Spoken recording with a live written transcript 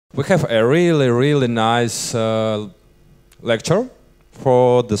We have a really, really nice lecture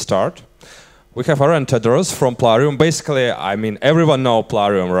for the start. We have Oren Todoros from Plarium. Basically, I mean, everyone knows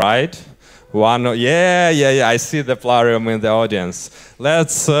Plarium, right? Yeah, I see the Plarium in the audience.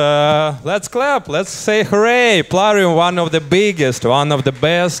 Let's clap. Let's say hooray! Plarium, one of the biggest, one of the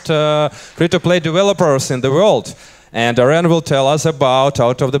best free-to-play developers in the world. And Oren will tell us about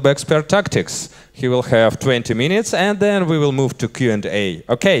out-of-the-box pair tactics. He will have 20 minutes, and then we will move to Q&A.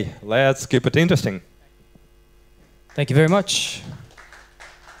 Okay, let's keep it interesting. Thank you very much.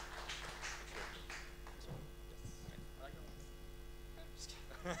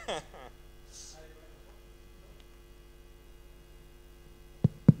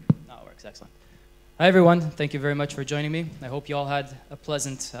 Excellent. Hi everyone, thank you very much for joining me. I hope you all had a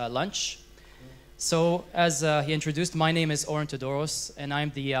pleasant lunch. So as he introduced, my name is Oren Todoros and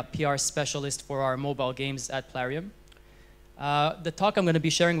I'm the PR specialist for our mobile games at Plarium. The talk I'm going to be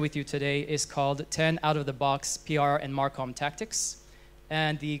sharing with you today is called 10 out-of-the-box PR and Marcom tactics.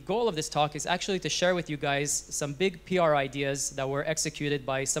 And the goal of this talk is actually to share with you guys some big PR ideas that were executed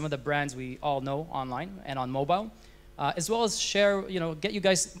by some of the brands we all know online and on mobile. As well as share, get you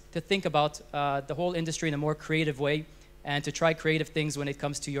guys to think about the whole industry in a more creative way and to try creative things when it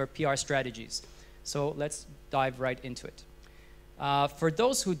comes to your PR strategies. So let's dive right into it. For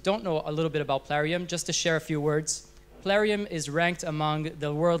those who don't know a little bit about Plarium, just to share a few words, Plarium is ranked among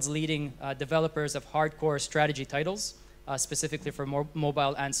the world's leading developers of hardcore strategy titles, specifically for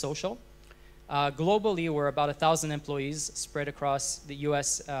mobile and social. Globally, we're about 1,000 employees spread across the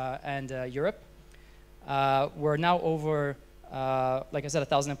US and Europe. We're now over, like I said,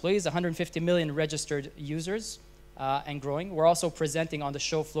 1,000 employees, 150 million registered users, and growing. We're also presenting on the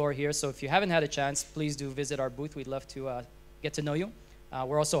show floor here, so if you haven't had a chance, please do visit our booth. We'd love to get to know you.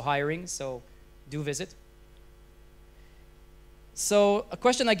 We're also hiring, so do visit. So a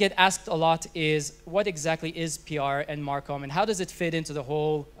question I get asked a lot is, what exactly is PR and Marcom, and how does it fit into the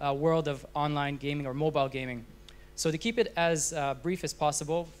whole world of online gaming or mobile gaming? So to keep it as brief as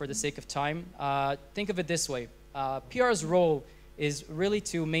possible for the sake of time, think of it this way. PR's role is really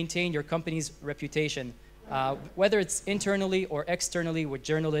to maintain your company's reputation, whether it's internally or externally with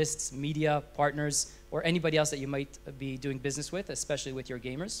journalists, media, partners, or anybody else that you might be doing business with, especially with your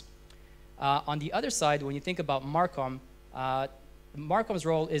gamers. On the other side, when you think about Marcom, Marcom's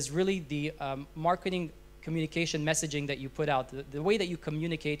role is really the marketing communication messaging that you put out, the way that you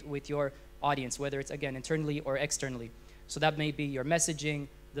communicate with your audience, whether it's, again, internally or externally. So that may be your messaging,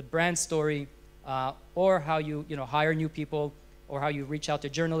 the brand story, or how you hire new people, or how you reach out to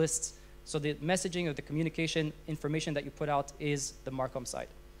journalists. So the messaging or the communication information that you put out is the Marcom side.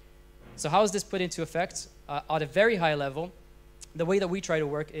 So how is this put into effect? At a very high level, the way that we try to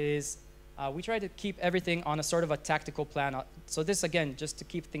work is we try to keep everything on a sort of a tactical plan. So this, again, just to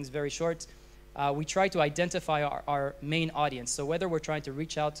keep things very short, we try to identify our main audience. So whether we're trying to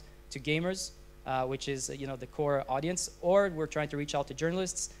reach out to gamers, which is the core audience, or we're trying to reach out to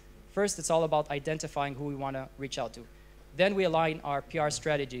journalists. First, it's all about identifying who we want to reach out to. Then we align our PR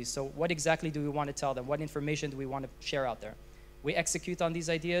strategies. So what exactly do we want to tell them? What information do we want to share out there? We execute on these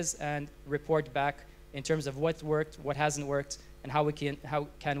ideas and report back in terms of what worked, what hasn't worked, and how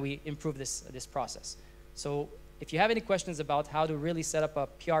can we improve this process. So if you have any questions about how to really set up a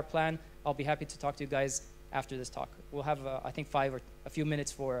PR plan, I'll be happy to talk to you guys after this talk. We'll have, I think, a few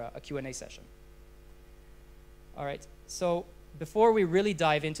minutes for a Q&A session. All right, so before we really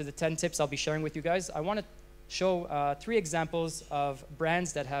dive into the 10 tips I'll be sharing with you guys, I want to show 3 examples of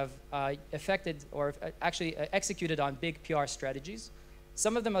brands that have affected or actually executed on big PR strategies.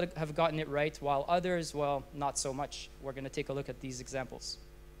 Some of them have gotten it right, while others, well, not so much. We're going to take a look at these examples.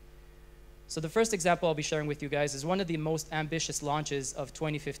 So the first example I'll be sharing with you guys is one of the most ambitious launches of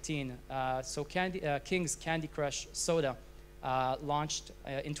 2015. So King's Candy Crush Soda launched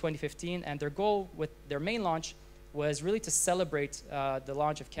in 2015, and their goal with their main launch was really to celebrate the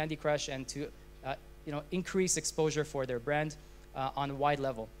launch of Candy Crush and to increase exposure for their brand on a wide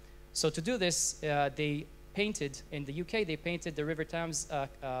level. So to do this, they painted, in the UK, they painted the River Thames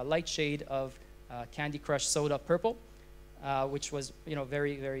light shade of Candy Crush Soda purple, which was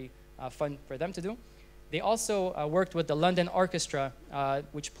very, very fun for them to do. They also worked with the London Orchestra,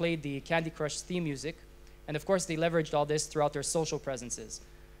 which played the Candy Crush theme music. And of course, they leveraged all this throughout their social presences.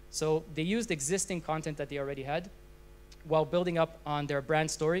 So they used existing content that they already had while building up on their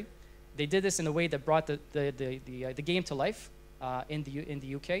brand story. They did this in a way that brought the game to life in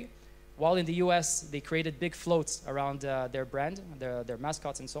the UK. While in the US, they created big floats around their brand, their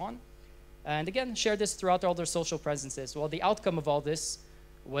mascots and so on. And again, shared this throughout all their social presences. Well, the outcome of all this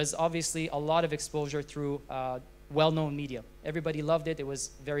was obviously a lot of exposure through well-known media. Everybody loved it. It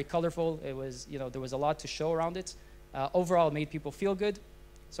was very colorful. It was, there was a lot to show around it. Overall, it made people feel good.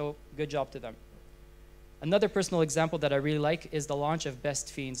 So good job to them. Another personal example that I really like is the launch of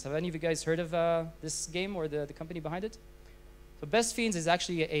Best Fiends. Have any of you guys heard of this game or the company behind it? So Best Fiends is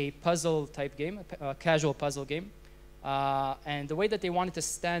actually a puzzle type game, a casual puzzle game. And the way that they wanted to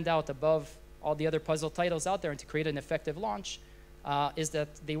stand out above all the other puzzle titles out there and to create an effective launch is that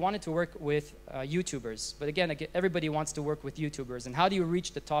they wanted to work with YouTubers. But again, everybody wants to work with YouTubers. And how do you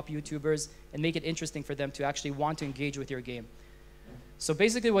reach the top YouTubers and make it interesting for them to actually want to engage with your game? So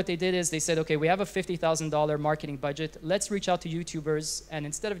basically what they did is they said, okay, we have a $50,000 marketing budget. Let's reach out to YouTubers. And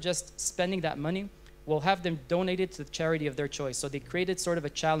instead of just spending that money, we'll have them donate it to the charity of their choice. So they created sort of a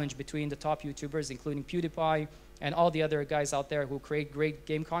challenge between the top YouTubers, including PewDiePie and all the other guys out there who create great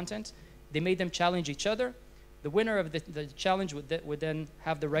game content. They made them challenge each other. The winner of the challenge would then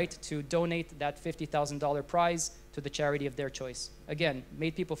have the right to donate that $50,000 prize to the charity of their choice. Again,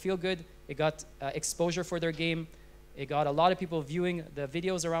 made people feel good. It got exposure for their game. It got a lot of people viewing the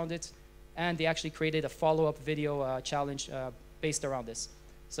videos around it. And they actually created a follow-up video challenge based around this.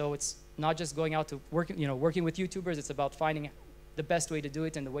 So it's not just going out to working with YouTubers. It's about finding the best way to do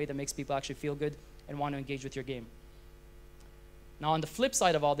it in the way that makes people actually feel good and want to engage with your game. Now, on the flip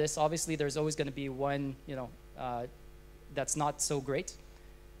side of all this, obviously, there's always going to be one, that's not so great.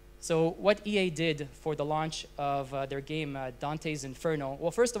 So what EA did for the launch of their game, Dante's Inferno,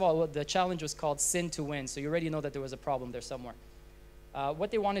 well, first of all, the challenge was called Sin to Win. So you already know that there was a problem there somewhere.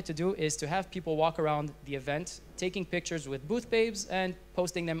 What they wanted to do is to have people walk around the event, taking pictures with booth babes and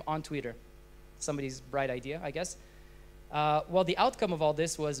posting them on Twitter. Somebody's bright idea, I guess. Well, the outcome of all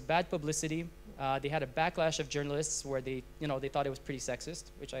this was bad publicity. They had a backlash of journalists where they thought it was pretty sexist,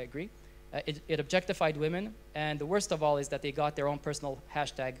 which I agree. It objectified women, and the worst of all is that they got their own personal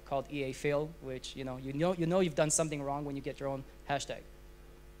hashtag called EAFail, which you know you've done something wrong when you get your own hashtag.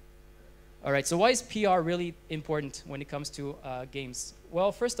 All right, so why is PR really important when it comes to games?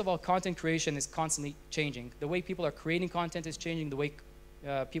 Well, first of all, content creation is constantly changing. The way people are creating content is changing. The way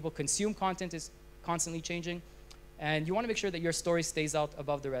people consume content is constantly changing. And you want to make sure that your story stays out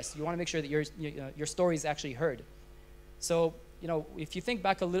above the rest. You want to make sure that your story is actually heard. So, if you think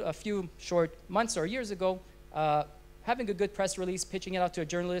back a few short months or years ago, having a good press release, pitching it out to a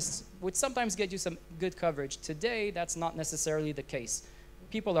journalist would sometimes get you some good coverage. Today, that's not necessarily the case.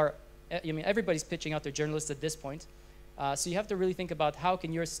 People are, everybody's pitching out their journalists at this point. So you have to really think about how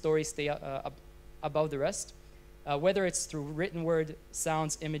can your story stay above the rest, whether it's through written word,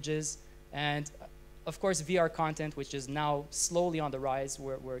 sounds, images, and of course, VR content, which is now slowly on the rise.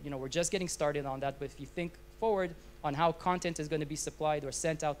 We're just getting started on that. But if you think forward on how content is going to be supplied or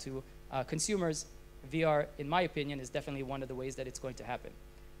sent out to consumers, VR, in my opinion, is definitely one of the ways that it's going to happen.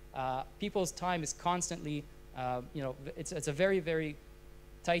 People's time is constantly, it's a very, very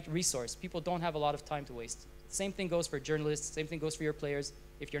tight resource. People don't have a lot of time to waste. Same thing goes for journalists. Same thing goes for your players.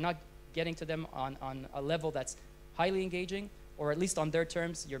 If you're not getting to them on a level that's highly engaging, or at least on their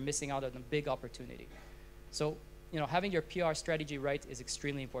terms, you're missing out on a big opportunity. So, having your PR strategy right is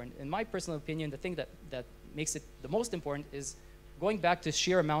extremely important. In my personal opinion, the thing that makes it the most important is going back to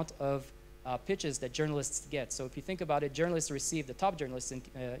sheer amount of pitches that journalists get. So if you think about it, journalists receive, the top journalists,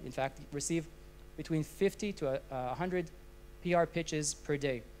 in fact, receive between 50 to 100 PR pitches per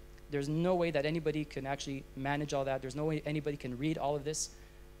day. There's no way that anybody can actually manage all that. There's no way anybody can read all of this.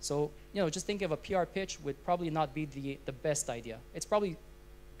 So, just thinking of a PR pitch would probably not be the best idea. It's probably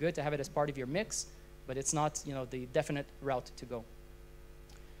good to have it as part of your mix, but it's not, the definite route to go.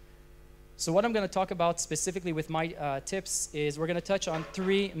 So what I'm going to talk about specifically with my tips is we're going to touch on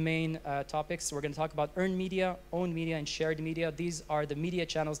three main topics. We're going to talk about earned media, owned media, and shared media. These are the media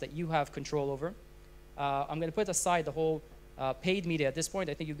channels that you have control over. I'm going to put aside the whole paid media at this point.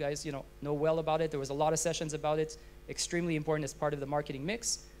 I think you guys, know well about it. There was a lot of sessions about it. Extremely important as part of the marketing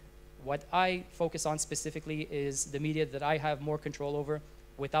mix. What I focus on specifically is the media that I have more control over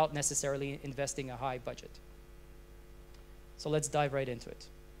without necessarily investing a high budget. So let's dive right into it.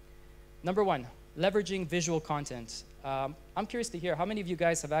 Number one, leveraging visual content. I'm curious to hear how many of you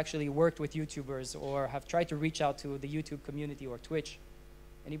guys have actually worked with YouTubers or have tried to reach out to the YouTube community or Twitch.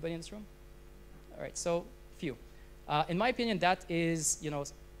 Anybody in this room? All right, so few. In my opinion, that is,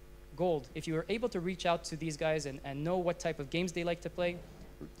 gold. If you are able to reach out to these guys and know what type of games they like to play,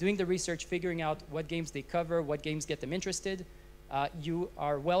 doing the research, figuring out what games they cover, what games get them interested, you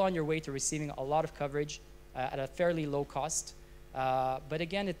are well on your way to receiving a lot of coverage at a fairly low cost. But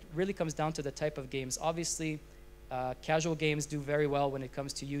again, it really comes down to the type of games. Obviously, casual games do very well when it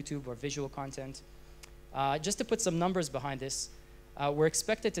comes to YouTube or visual content. Just to put some numbers behind this, we're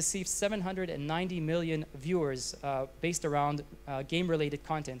expected to see 790 million viewers based around game-related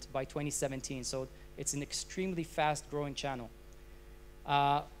content by 2017. So it's an extremely fast-growing channel.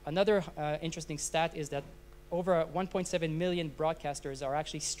 Another interesting stat is that over 1.7 million broadcasters are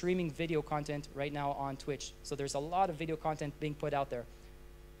actually streaming video content right now on Twitch. So there's a lot of video content being put out there.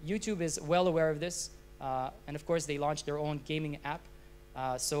 YouTube is well aware of this. And of course, they launched their own gaming app.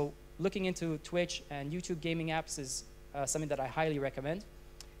 So looking into Twitch and YouTube gaming apps is something that I highly recommend.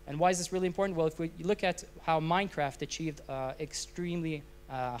 And why is this really important? Well, if we look at how Minecraft achieved extremely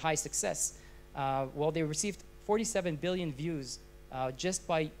high success, well, they received 47 billion views just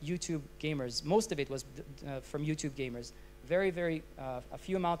by YouTube gamers. Most of it was from YouTube gamers. A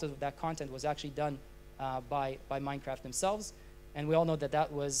few amount of that content was actually done by Minecraft themselves. And we all know that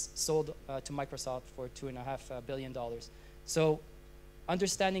that was sold to Microsoft for $2.5 billion. So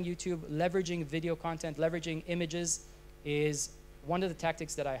understanding YouTube, leveraging video content, leveraging images is one of the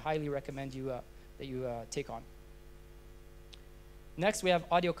tactics that I highly recommend that you take on. Next, we have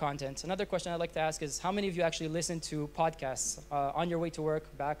audio content. Another question I'd like to ask is, how many of you actually listen to podcasts on your way to work,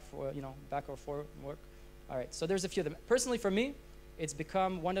 back or for work? All right, so there's a few of them. Personally, for me, it's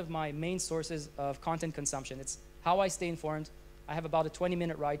become one of my main sources of content consumption. It's how I stay informed. I have about a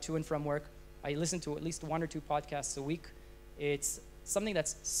 20-minute ride to and from work. I listen to at least 1 or 2 podcasts a week. It's something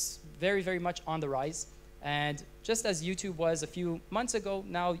that's very, very much on the rise. And just as YouTube was a few months ago,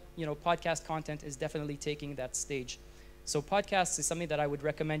 now podcast content is definitely taking that stage. So podcasts is something that I would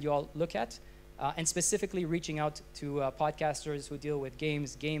recommend you all look at, and specifically reaching out to podcasters who deal with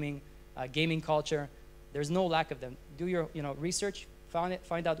games, gaming, gaming culture. There's no lack of them. Do your research,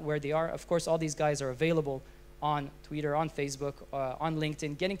 find out where they are. Of course, all these guys are available on Twitter, on Facebook, on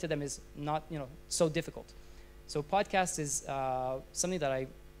LinkedIn. Getting to them is not so difficult. So podcasts is something that I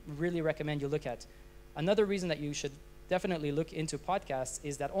really recommend you look at. Another reason that you should definitely look into podcasts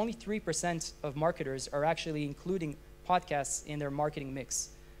is that only 3% of marketers are actually including podcasts in their marketing mix.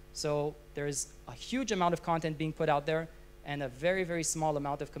 So there's a huge amount of content being put out there, and a very, very small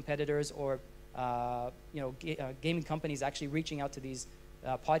amount of competitors or gaming companies actually reaching out to these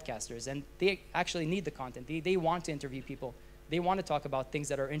podcasters. And they actually need the content. They want to interview people. They want to talk about things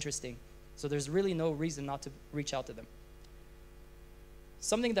that are interesting. So there's really no reason not to reach out to them.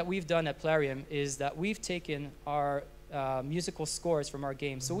 Something that we've done at Plarium is that we've taken our musical scores from our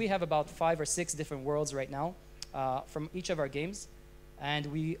games. So we have about 5 or 6 different worlds right now from each of our games. And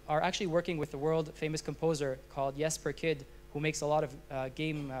we are actually working with a world famous composer called Jesper Kyd, who makes a lot of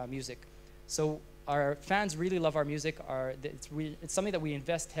game music. So our fans really love our music. It's something that we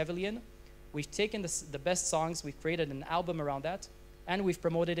invest heavily in. We've taken the best songs, we've created an album around that, and we've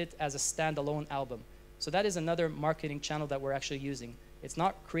promoted it as a standalone album. So that is another marketing channel that we're actually using. It's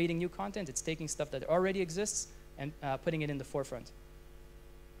not creating new content, it's taking stuff that already exists and putting it in the forefront.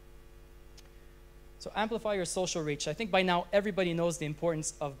 So amplify your social reach. I think by now everybody knows the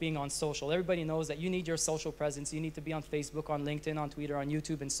importance of being on social. Everybody knows that you need your social presence. You need to be on Facebook, on LinkedIn, on Twitter, on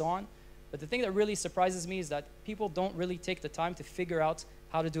YouTube, and so on. But the thing that really surprises me is that people don't really take the time to figure out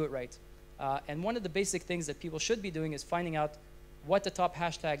how to do it right. And one of the basic things that people should be doing is finding out what the top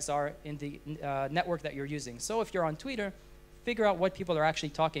hashtags are in the network that you're using. So if you're on Twitter, figure out what people are actually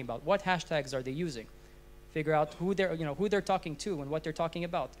talking about. What hashtags are they using? Figure out who they're talking to and what they're talking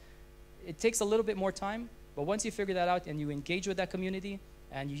about. It takes a little bit more time, but once you figure that out and you engage with that community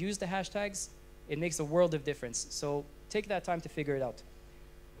and you use the hashtags, it makes a world of difference. So take that time to figure it out.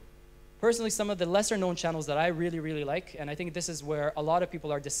 Personally, some of the lesser known channels that I really, really like, and I think this is where a lot of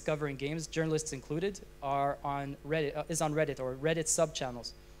people are discovering games, journalists included, are on Reddit, is on Reddit or Reddit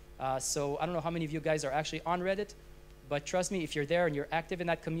sub-channels. So I don't know how many of you guys are actually on Reddit, but trust me, if you're there and you're active in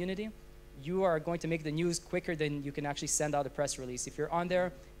that community, you are going to make the news quicker than you can actually send out a press release. If you're on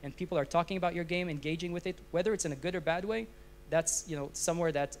there and people are talking about your game, engaging with it, whether it's in a good or bad way, that's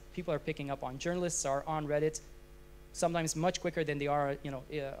somewhere that people are picking up on. Journalists are on Reddit sometimes much quicker than they are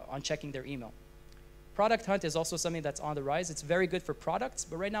on checking their email. Product Hunt is also something that's on the rise. It's very good for products,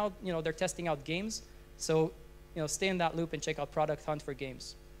 but right now they're testing out games. So stay in that loop and check out Product Hunt for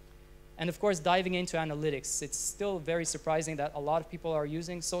games. And of course, diving into analytics. It's still very surprising that a lot of people are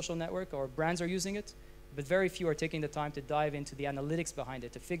using social network or brands are using it, but very few are taking the time to dive into the analytics behind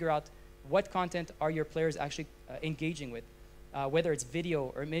it, to figure out what content are your players actually engaging with, whether it's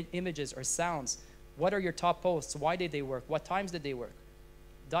video or images or sounds. What are your top posts? Why did they work? What times did they work?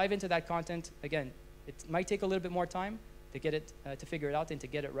 Dive into that content. Again, it might take a little bit more time to get it, to figure it out and to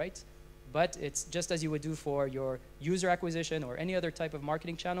get it right, but it's just as you would do for your user acquisition or any other type of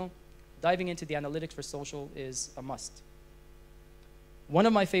marketing channel. Diving into the analytics for social is a must. One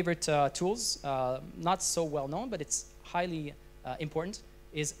of my favorite tools, not so well known, but it's highly important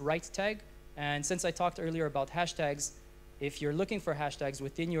is right tag. And since I talked earlier about hashtags, if you're looking for hashtags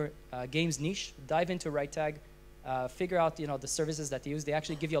within your game's niche, dive into right tag, figure out the services that they use. They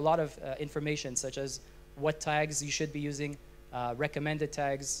actually give you a lot of information, such as what tags you should be using, recommended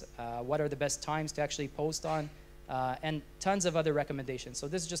tags, what are the best times to actually post on, and tons of other recommendations. So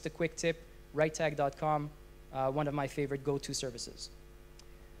this is just a quick tip, righttag.com, one of my favorite go-to services.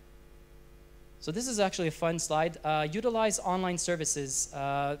 So this is actually a fun slide. Utilize online services.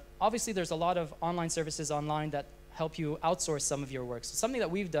 Obviously, there's a lot of online services online that help you outsource some of your work. So something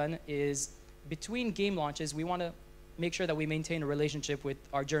that we've done is between game launches, we want to make sure that we maintain a relationship with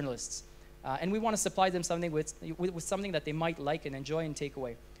our journalists. And we want to supply them something with something that they might like and enjoy and take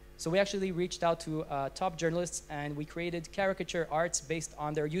away. So we actually reached out to top journalists, and we created caricature arts based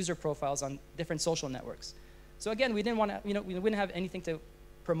on their user profiles on different social networks. So again, we didn't want to, we wouldn't have anything to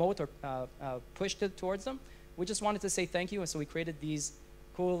promote or push towards them. We just wanted to say thank you, and so we created these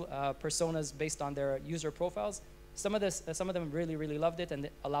cool personas based on their user profiles. Some of them really, really loved it and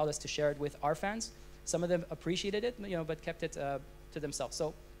allowed us to share it with our fans. Some of them appreciated it, but kept it to themselves.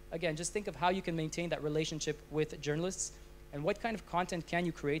 So again, just think of how you can maintain that relationship with journalists, and what kind of content can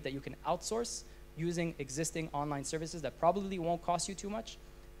you create that you can outsource using existing online services that probably won't cost you too much.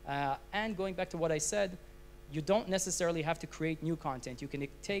 And going back to what I said, you don't necessarily have to create new content. You can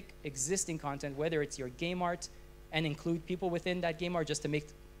take existing content, whether it's your game art, and include people within that game art just to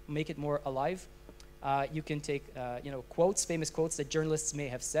make it more alive. You can take quotes, famous quotes that journalists may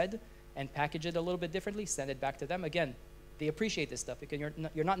have said, and package it a little bit differently, send it back to them. Again, they appreciate this stuff because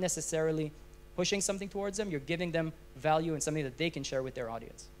you're not necessarily pushing something towards them. You're giving them value and something that they can share with their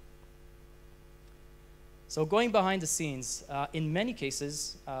audience. So going behind the scenes, in many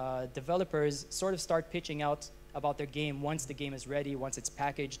cases, developers sort of start pitching out about their game once the game is ready, once it's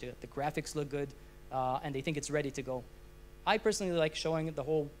packaged, the graphics look good, and they think it's ready to go. I personally like showing the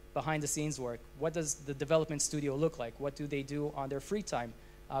whole behind the scenes work. What does the development studio look like? What do they do on their free time?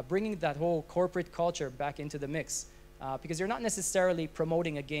 Bringing that whole corporate culture back into the mix. Because you're not necessarily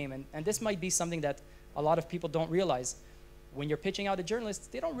promoting a game, and this might be something that a lot of people don't realize. When you're pitching out to journalists,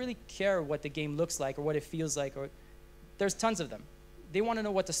 they don't really care what the game looks like or what it feels like. Or there's tons of them. They want to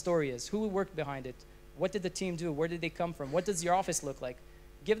know what the story is, who worked behind it, what did the team do, where did they come from, what does your office look like.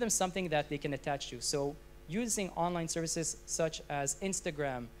 Give them something that they can attach to. So using online services such as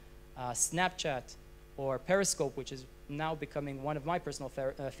Instagram, Snapchat, or Periscope, which is now becoming one of my personal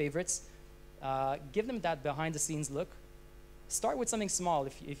favorites, give them that behind-the-scenes look. Start with something small.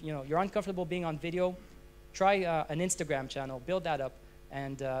 If you're uncomfortable being on video, try an Instagram channel, build that up,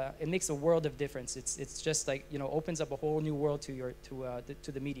 and it makes a world of difference. It's just like opens up a whole new world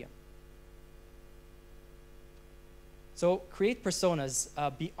to the media. So create personas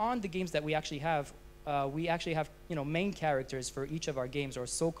beyond the games that we actually have. We actually have main characters for each of our games, or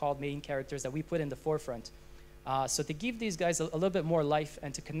so-called main characters that we put in the forefront. So to give these guys a little bit more life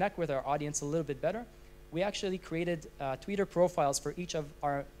and to connect with our audience a little bit better, we actually created Twitter profiles for each of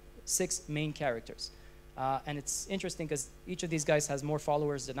our 6 main characters. And it's interesting because each of these guys has more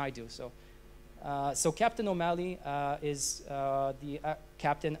followers than I do. So Captain O'Malley is the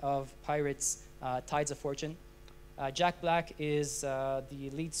captain of Pirates Tides of Fortune. Jack Black is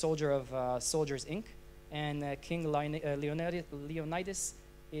the lead soldier of Soldiers Inc. And King Leonidas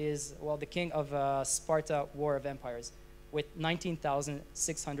is, well, the king of Sparta War of Empires with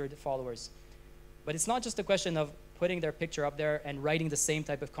 19,600 followers. But it's not just a question of putting their picture up there and writing the same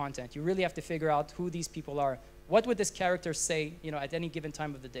type of content. You really have to figure out who these people are. What would this character say at any given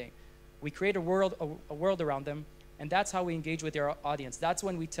time of the day? We create a world around them, and that's how we engage with our audience. That's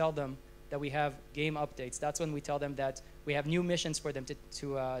when we tell them that we have game updates. That's when we tell them that we have new missions for them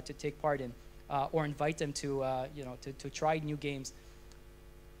to take part in, or invite them to try new games.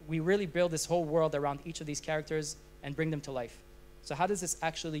 We really build this whole world around each of these characters and bring them to life. So how does this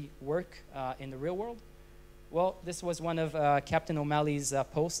actually work in the real world? Well, this was one of Captain O'Malley's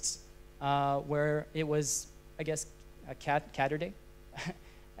posts where it was, I guess, a Catter Day.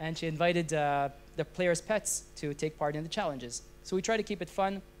 And she invited the players' pets to take part in the challenges. So we try to keep it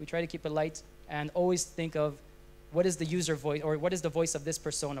fun, we try to keep it light, and always think of what is the user voice, or what is the voice of this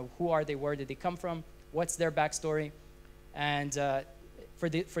persona? Who are they? Where did they come from? What's their backstory? And for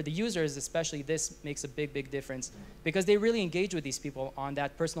the users especially, this makes a big, big difference because they really engage with these people on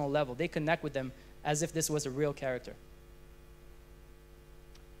that personal level. They connect with them as if this was a real character.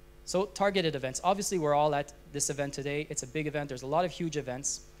 So targeted events. Obviously, we're all at this event today. It's a big event. There's a lot of huge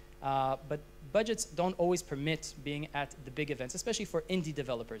events. But budgets don't always permit being at the big events, especially for indie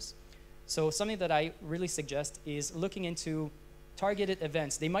developers. So something that I really suggest is looking into targeted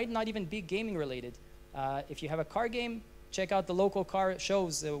events. They might not even be gaming related. If you have a car game, check out the local car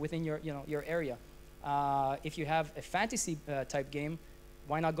shows within your area. If you have a fantasy type game,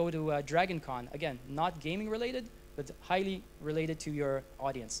 why not go to Dragon Con? Again, not gaming related, but highly related to your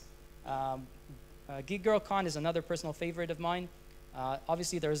audience. Geek Girl Con is another personal favorite of mine.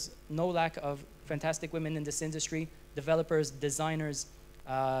 Obviously, there's no lack of fantastic women in this industry, developers, designers,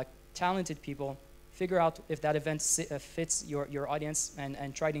 talented people. Figure out if that event fits your audience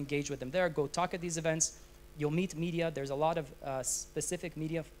and try to engage with them there. Go talk at these events. You'll meet media. There's a lot of specific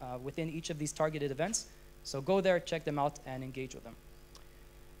media within each of these targeted events. So go there, check them out, and engage with them.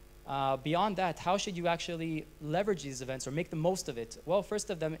 Beyond that, how should you actually leverage these events or make the most of it? Well, first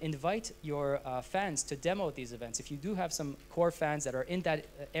of them, invite your fans to demo at these events. If you do have some core fans that are in that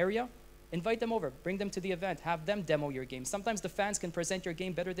area, invite them over, bring them to the event, have them demo your game. Sometimes the fans can present your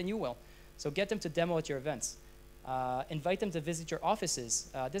game better than you will. So get them to demo at your events. Invite them to visit your offices.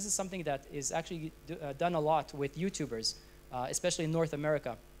 This is something that is actually done a lot with YouTubers, especially in North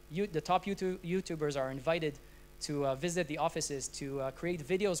America. The top YouTubers are invited to visit the offices, to create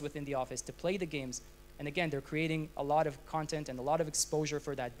videos within the office, to play the games. And again, they're creating a lot of content and a lot of exposure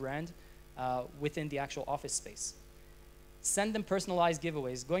for that brand within the actual office space. Send them personalized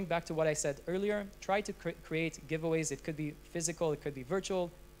giveaways. Going back to what I said earlier, try to create giveaways. It could be physical, it could be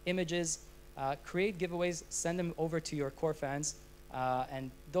virtual, images. Create giveaways, send them over to your core fans. And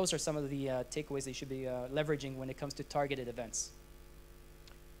those are some of the takeaways that you should be leveraging when it comes to targeted events.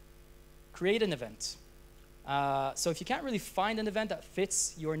 Create an event. So if you can't really find an event that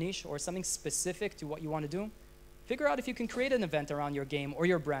fits your niche or something specific to what you want to do, figure out if you can create an event around your game or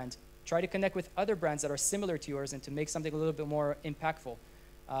your brand. Try to connect with other brands that are similar to yours and to make something a little bit more impactful.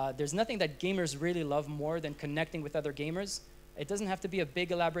 There's nothing that gamers really love more than connecting with other gamers. It doesn't have to be a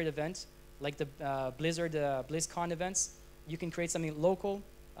big elaborate event like the BlizzCon events. You can create something local.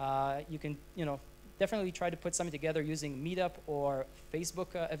 You can definitely try to put something together using Meetup or Facebook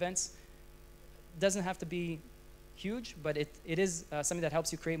events. Doesn't have to be huge, but it is something that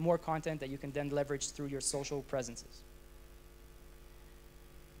helps you create more content that you can then leverage through your social presences.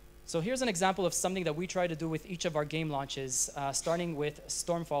 So here's an example of something that we try to do with each of our game launches, starting with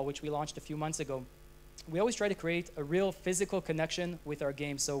Stormfall, which we launched a few months ago. We always try to create a real physical connection with our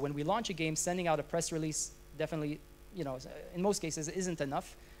game. So when we launch a game, sending out a press release definitely, in most cases, isn't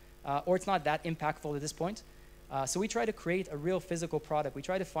enough, or it's not that impactful at this point. So we try to create a real physical product. We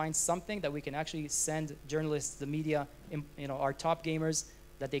try to find something that we can actually send journalists, the media, our top gamers,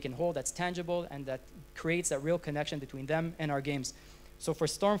 that they can hold, that's tangible, and that creates a real connection between them and our games. So for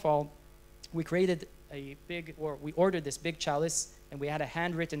Stormfall, we created we ordered this big chalice, and we had a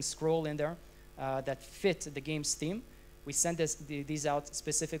handwritten scroll in there that fit the game's theme. We sent these out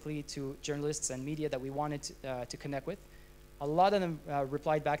specifically to journalists and media that we wanted to connect with. A lot of them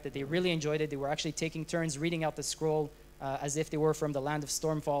replied back that they really enjoyed it. They were actually taking turns reading out the scroll as if they were from the land of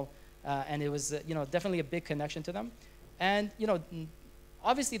Stormfall, and it was definitely a big connection to them. And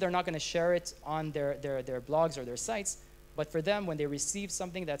obviously they're not going to share it on their blogs or their sites, but for them, when they receive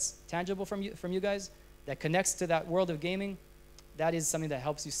something that's tangible from you guys, that connects to that world of gaming, that is something that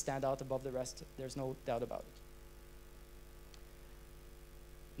helps you stand out above the rest. There's no doubt about it.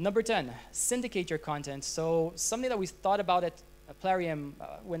 Number 10, syndicate your content. So something that we thought about at Plarium,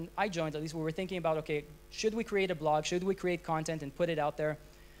 when I joined, at least we were thinking about, okay, should we create a blog? Should we create content and put it out there?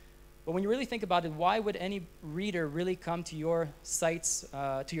 But when you really think about it, why would any reader really come to your site's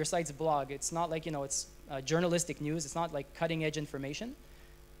blog? It's not like, it's journalistic news. It's not like cutting edge information.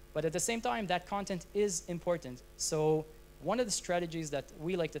 But at the same time, that content is important. So one of the strategies that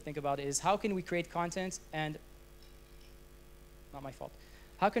we like to think about is how can we create content and, not my fault,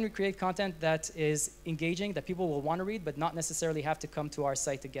 how can we create content that is engaging, that people will want to read, but not necessarily have to come to our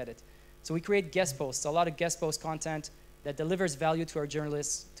site to get it? So we create guest posts, a lot of guest post content that delivers value to our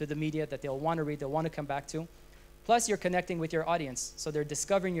journalists, to the media, that they'll want to read, they'll want to come back to. Plus, you're connecting with your audience, so they're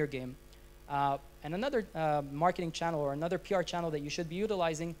discovering your game. And another marketing channel or another PR channel that you should be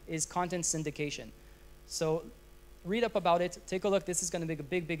utilizing is content syndication. So read up about it, take a look. This is going to make a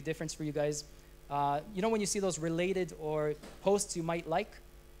big, big difference for you guys. When you see those related or posts you might like,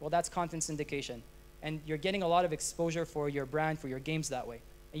 well, that's content syndication. And you're getting a lot of exposure for your brand, for your games that way.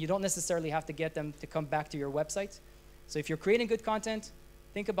 And you don't necessarily have to get them to come back to your website. So if you're creating good content,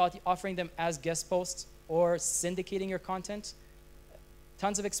 think about offering them as guest posts or syndicating your content.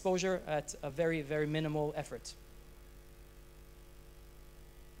 Tons of exposure at a very, very minimal effort.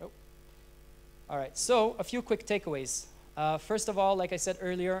 Oh. All right, so a few quick takeaways. First of all, like I said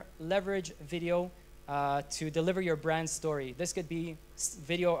earlier, leverage video to deliver your brand story. This could be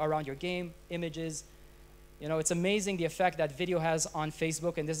video around your game, images. It's amazing the effect that video has on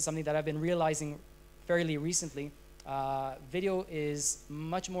Facebook, and this is something that I've been realizing fairly recently. Video is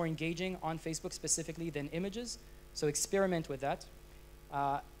much more engaging on Facebook specifically than images, so experiment with that.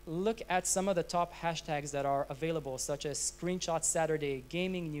 Look at some of the top hashtags that are available, such as Screenshot Saturday,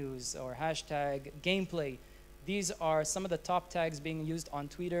 Gaming News, or hashtag Gameplay. These are some of the top tags being used on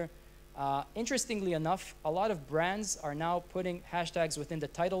Twitter. Interestingly enough, a lot of brands are now putting hashtags within the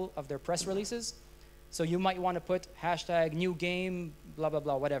title of their press releases. So you might want to put hashtag new game, blah, blah,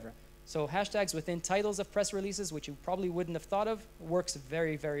 blah, whatever. So hashtags within titles of press releases, which you probably wouldn't have thought of, works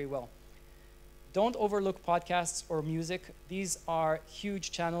very, very well. Don't overlook podcasts or music. These are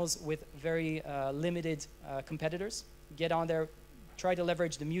huge channels with very limited competitors. Get on there, try to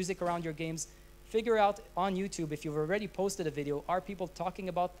leverage the music around your games. Figure out on YouTube, if you've already posted a video, are people talking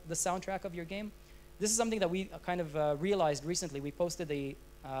about the soundtrack of your game? This is something that we kind of realized recently. We posted a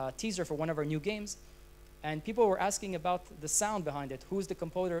teaser for one of our new games, and people were asking about the sound behind it. Who's the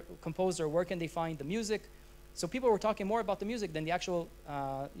composer? Where can they find the music? So people were talking more about the music than the actual,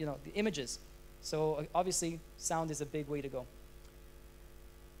 the images. So obviously, sound is a big way to go.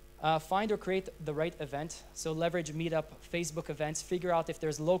 Find or create the right event. So leverage Meetup, Facebook events. Figure out if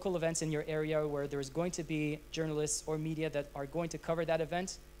there's local events in your area where there's going to be journalists or media that are going to cover that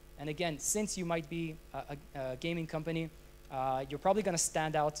event. And again, since you might be a gaming company, you're probably going to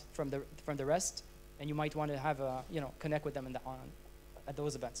stand out from the rest, and you might want to have connect with them at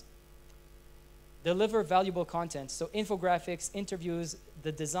those events. Deliver valuable content. So infographics, interviews,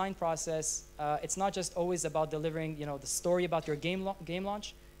 the design process. It's not just always about delivering, the story about your game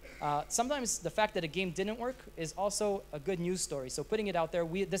launch. Sometimes the fact that a game didn't work is also a good news story. So putting it out there,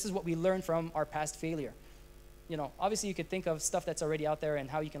 this is what we learned from our past failure. Obviously you could think of stuff that's already out there and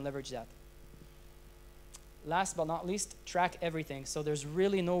how you can leverage that. Last but not least, track everything. So there's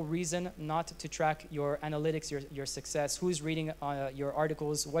really no reason not to track your analytics, your success, who's reading your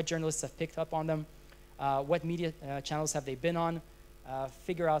articles, what journalists have picked up on them, what media channels have they been on,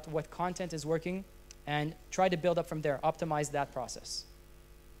 figure out what content is working, and try to build up from there, optimize that process.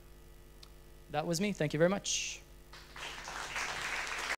 That was me. Thank you very much.